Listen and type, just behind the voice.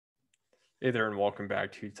Hey there, and welcome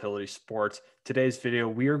back to Utility Sports. Today's video,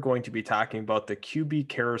 we are going to be talking about the QB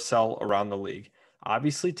carousel around the league.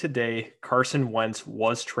 Obviously, today, Carson Wentz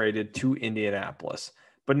was traded to Indianapolis,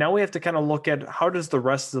 but now we have to kind of look at how does the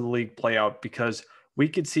rest of the league play out because we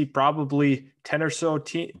could see probably 10 or so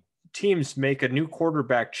teams make a new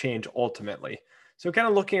quarterback change ultimately. So, kind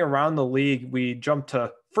of looking around the league, we jump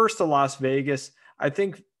to first to Las Vegas. I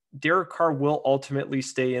think Derek Carr will ultimately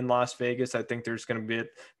stay in Las Vegas. I think there's going to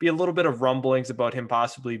be a little bit of rumblings about him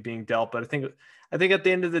possibly being dealt, but I think at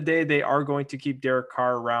the end of the day they are going to keep Derek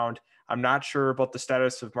Carr around. I'm not sure about the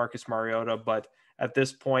status of Marcus Mariota, but at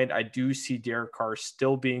this point I do see Derek Carr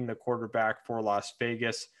still being the quarterback for Las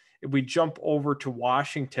Vegas. If we jump over to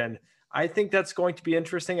Washington, I think that's going to be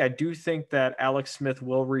interesting. I do think that Alex Smith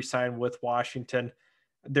will resign with Washington.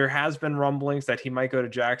 There has been rumblings that he might go to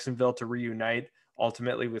Jacksonville to reunite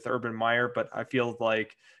ultimately with Urban Meyer, but I feel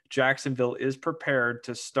like Jacksonville is prepared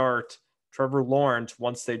to start Trevor Lawrence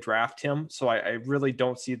once they draft him. So I really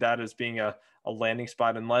don't see that as being a landing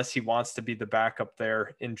spot unless he wants to be the backup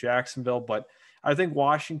there in Jacksonville. But I think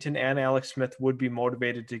Washington and Alex Smith would be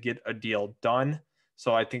motivated to get a deal done.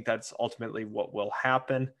 So I think that's ultimately what will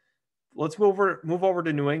happen. Let's move over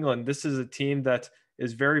to New England. This is a team that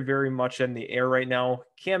is very, very much in the air right now.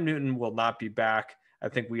 Cam Newton will not be back. I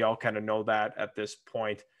think we all kind of know that at this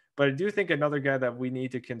point. But I do think another guy that we need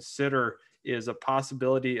to consider is a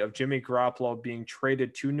possibility of Jimmy Garoppolo being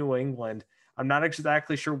traded to New England. I'm not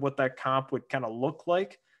exactly sure what that comp would kind of look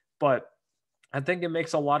like, but I think it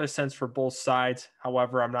makes a lot of sense for both sides.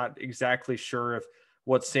 However, I'm not exactly sure if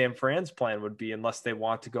what San Fran's plan would be unless they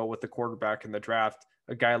want to go with the quarterback in the draft.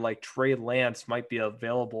 A guy like Trey Lance might be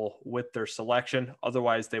available with their selection.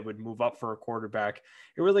 Otherwise, they would move up for a quarterback.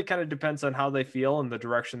 It really kind of depends on how they feel and the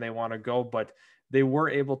direction they want to go, but they were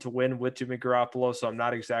able to win with Jimmy Garoppolo, so I'm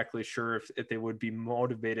not exactly sure if they would be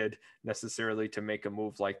motivated necessarily to make a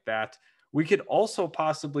move like that. We could also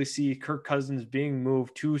possibly see Kirk Cousins being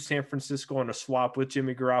moved to San Francisco in a swap with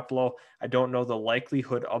Jimmy Garoppolo. I don't know the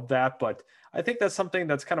likelihood of that, but I think that's something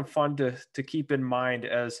that's kind of fun to keep in mind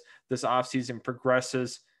as this offseason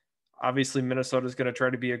progresses. Obviously, Minnesota is going to try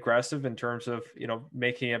to be aggressive in terms of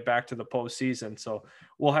making it back to the postseason. So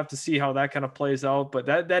we'll have to see how that kind of plays out. But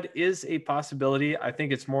that is a possibility. I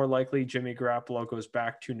think it's more likely Jimmy Garoppolo goes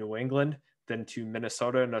back to New England than to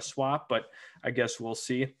Minnesota in a swap. But I guess we'll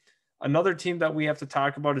see. Another team that we have to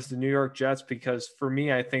talk about is the New York Jets, because for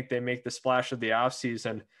me, I think they make the splash of the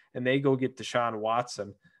offseason and they go get Deshaun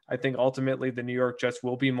Watson. I think ultimately the New York Jets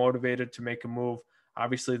will be motivated to make a move.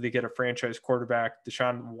 Obviously, they get a franchise quarterback.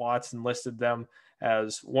 Deshaun Watson listed them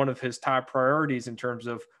as one of his top priorities in terms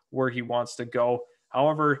of where he wants to go.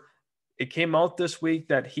 However, it came out this week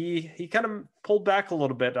that he kind of pulled back a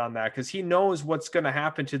little bit on that because he knows what's going to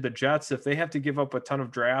happen to the Jets if they have to give up a ton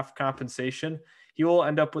of draft compensation. He will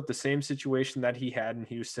end up with the same situation that he had in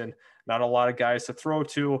Houston. Not a lot of guys to throw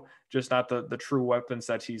to, just not the true weapons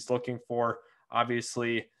that he's looking for.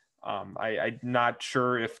 Obviously, I'm not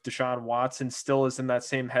sure if Deshaun Watson still is in that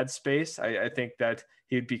same headspace. I think that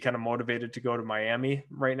he'd be kind of motivated to go to Miami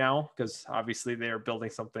right now because obviously they are building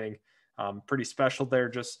something pretty special there.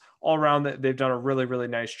 Just all around, they've done a really, really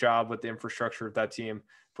nice job with the infrastructure of that team.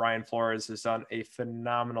 Brian Flores has done a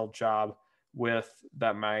phenomenal job with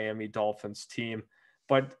that Miami Dolphins team.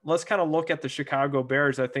 But let's kind of look at the Chicago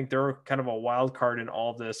Bears. I think they're kind of a wild card in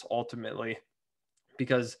all of this ultimately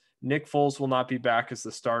because Nick Foles will not be back as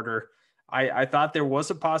the starter. I thought there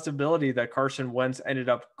was a possibility that Carson Wentz ended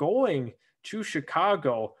up going to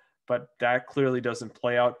Chicago, but that clearly doesn't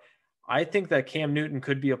play out. I think that Cam Newton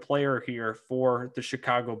could be a player here for the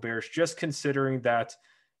Chicago Bears, just considering that,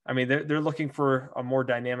 I mean, they're looking for a more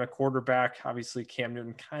dynamic quarterback. Obviously, Cam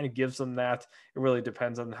Newton kind of gives them that. It really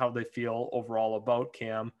depends on how they feel overall about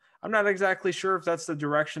Cam. I'm not exactly sure if that's the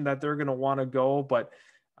direction that they're going to want to go, but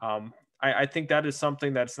I think that is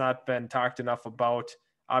something that's not been talked enough about.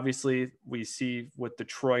 Obviously, we see with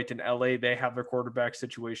Detroit and LA, they have their quarterback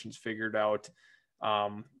situations figured out.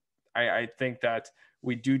 I think that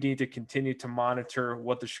we do need to continue to monitor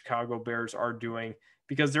what the Chicago Bears are doing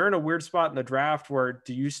because they're in a weird spot in the draft where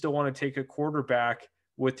do you still want to take a quarterback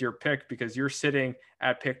with your pick because you're sitting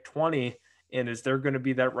at pick 20 and is there going to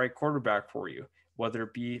be that right quarterback for you, whether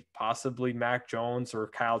it be possibly Mac Jones or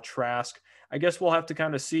Kyle Trask. I guess we'll have to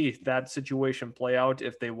kind of see that situation play out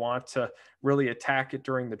if they want to really attack it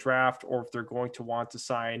during the draft or if they're going to want to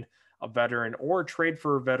sign a veteran or trade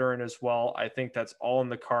for a veteran as well. I think that's all in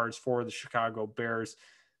the cards for the Chicago Bears.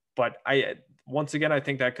 But once again, I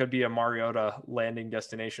think that could be a Mariota landing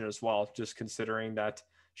destination as well, just considering that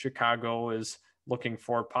Chicago is looking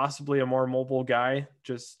for possibly a more mobile guy,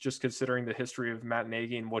 just considering the history of Matt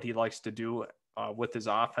Nagy and what he likes to do with his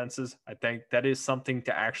offenses. I think that is something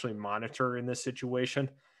to actually monitor in this situation.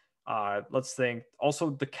 Let's think also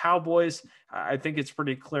the Cowboys. I think it's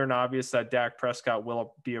pretty clear and obvious that Dak Prescott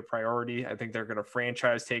will be a priority. I think they're going to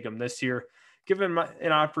franchise take him this year, give him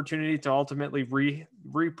an opportunity to ultimately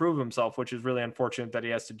reprove himself, which is really unfortunate that he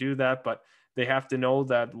has to do that. But they have to know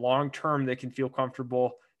that long term they can feel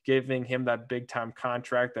comfortable giving him that big time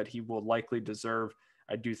contract that he will likely deserve.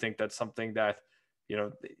 I do think that's something that, you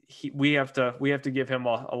know, we have to give him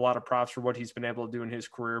a lot of props for what he's been able to do in his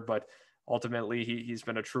career, but ultimately he's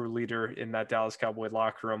been a true leader in that Dallas Cowboy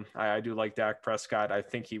locker room. I do like Dak Prescott. I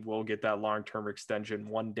think he will get that long-term extension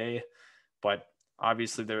one day, but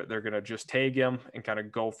obviously they're going to just tag him and kind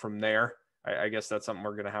of go from there. I guess that's something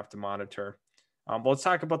we're going to have to monitor. But let's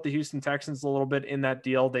talk about the Houston Texans a little bit. In that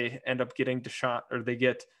deal, they end up getting they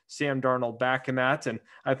get Sam Darnold back in that, and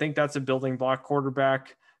I think that's a building block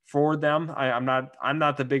quarterback for them. I'm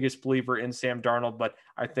not the biggest believer in Sam Darnold, but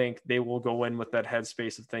I think they will go in with that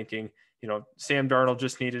headspace of thinking, you know, Sam Darnold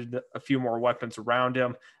just needed a few more weapons around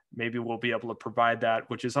him. Maybe we'll be able to provide that,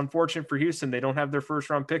 which is unfortunate for Houston. They don't have their first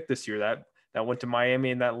round pick this year. That went to Miami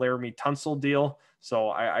in that Laramie Tunsil deal. So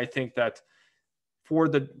I think that for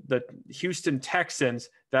the Houston Texans,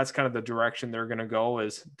 that's kind of the direction they're going to go,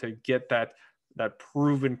 is to get that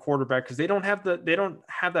proven quarterback, because they don't have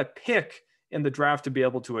that pick in the draft to be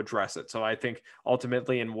able to address it. So I think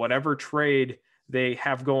ultimately in whatever trade they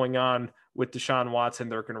have going on with Deshaun Watson,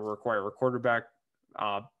 they're going to require a quarterback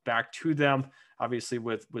back to them. Obviously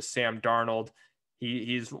with Sam Darnold,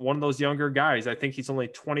 he's one of those younger guys. I think he's only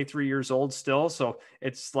 23 years old still. So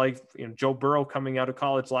it's like, you know, Joe Burrow coming out of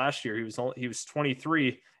college last year, he was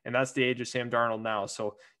 23, and that's the age of Sam Darnold now.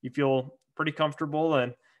 So you feel pretty comfortable,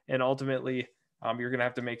 and ultimately you're going to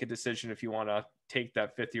have to make a decision if you want to take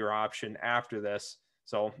that 5th-year option after this.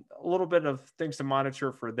 So a little bit of things to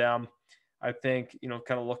monitor for them. I think, you know,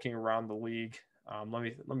 kind of looking around the league, let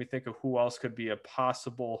me think of who else could be a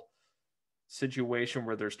possible situation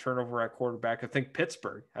where there's turnover at quarterback. I think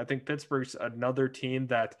Pittsburgh's another team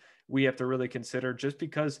that we have to really consider, just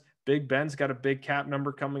because Big Ben's got a big cap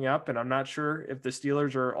number coming up, and I'm not sure if the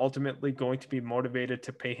Steelers are ultimately going to be motivated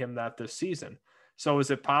to pay him that this season. So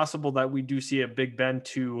is it possible that we do see a Big Ben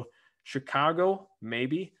to Chicago?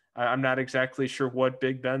 Maybe. I'm not exactly sure what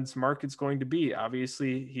Big Ben's market's going to be.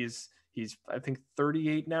 Obviously he's I think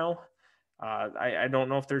 38 now. I don't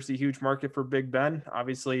know if there's a huge market for Big Ben.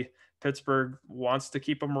 Obviously Pittsburgh wants to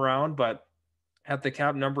keep him around, but at the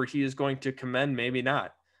cap number he is going to commend, maybe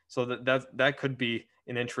not. So that could be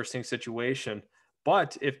an interesting situation.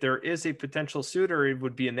 But if there is a potential suitor, it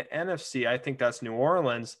would be in the NFC. I think that's New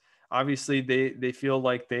Orleans. Obviously they feel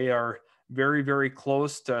like they are very, very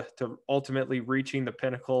close to ultimately reaching the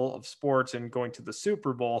pinnacle of sports and going to the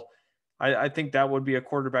Super Bowl. I think that would be a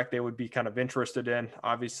quarterback they would be kind of interested in.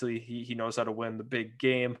 Obviously, he knows how to win the big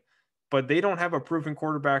game, but they don't have a proven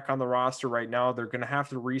quarterback on the roster right now. They're going to have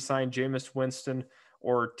to re-sign Jameis Winston,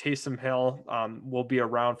 or Taysom Hill will be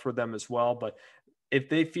around for them as well. But if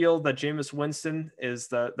they feel that Jameis Winston is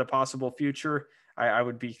the possible future, I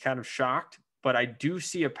would be kind of shocked. But I do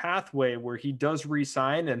see a pathway where he does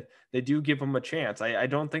re-sign and they do give him a chance. I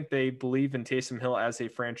don't think they believe in Taysom Hill as a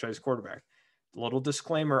franchise quarterback. Little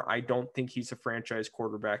disclaimer, I don't think he's a franchise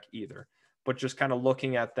quarterback either. But just kind of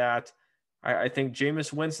looking at that, I think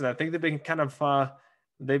Jameis Winston, I think they've been kind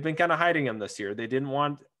of hiding him this year. They didn't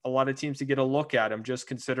want a lot of teams to get a look at him, just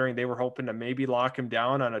considering they were hoping to maybe lock him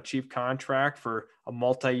down on a cheap contract for a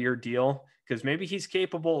multi-year deal, because maybe he's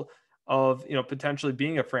capable of, you know, potentially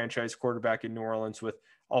being a franchise quarterback in New Orleans with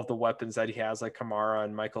all the weapons that he has, like Kamara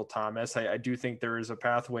and Michael Thomas. I do think there is a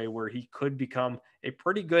pathway where he could become a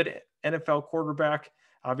pretty good NFL quarterback.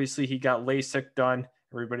 Obviously, he got LASIK done.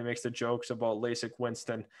 Everybody makes the jokes about LASIK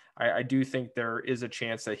Winston. I do think there is a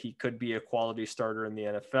chance that he could be a quality starter in the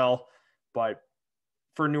NFL. But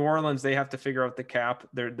for New Orleans, they have to figure out the cap.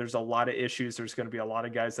 There's a lot of issues. There's going to be a lot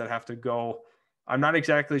of guys that have to go. I'm not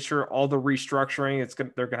exactly sure all the restructuring.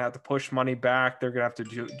 They're going to have to push money back. They're going to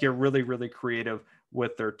have to get really, really creative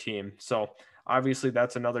with their team. So obviously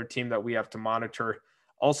that's another team that we have to monitor.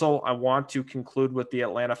 Also, I want to conclude with the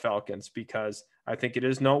Atlanta Falcons, because I think it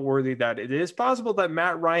is noteworthy that it is possible that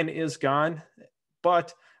Matt Ryan is gone,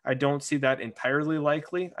 but I don't see that entirely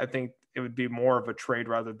likely. I think it would be more of a trade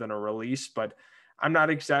rather than a release, but I'm not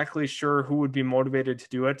exactly sure who would be motivated to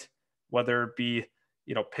do it, whether it be,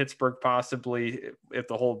 you know, Pittsburgh possibly, if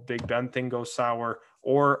the whole Big Ben thing goes sour,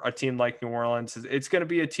 or a team like New Orleans. It's going to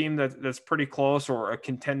be a team that's pretty close, or a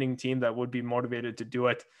contending team that would be motivated to do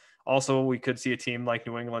it. Also, we could see a team like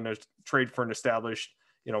New England trade for an established,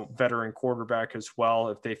 veteran quarterback as well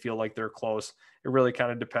if they feel like they're close. It really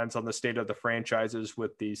kind of depends on the state of the franchises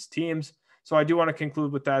with these teams. So I do want to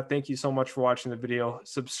conclude with that. Thank you so much for watching the video.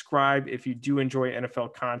 Subscribe if you do enjoy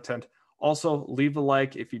NFL content. Also, leave a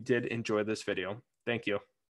like if you did enjoy this video. Thank you.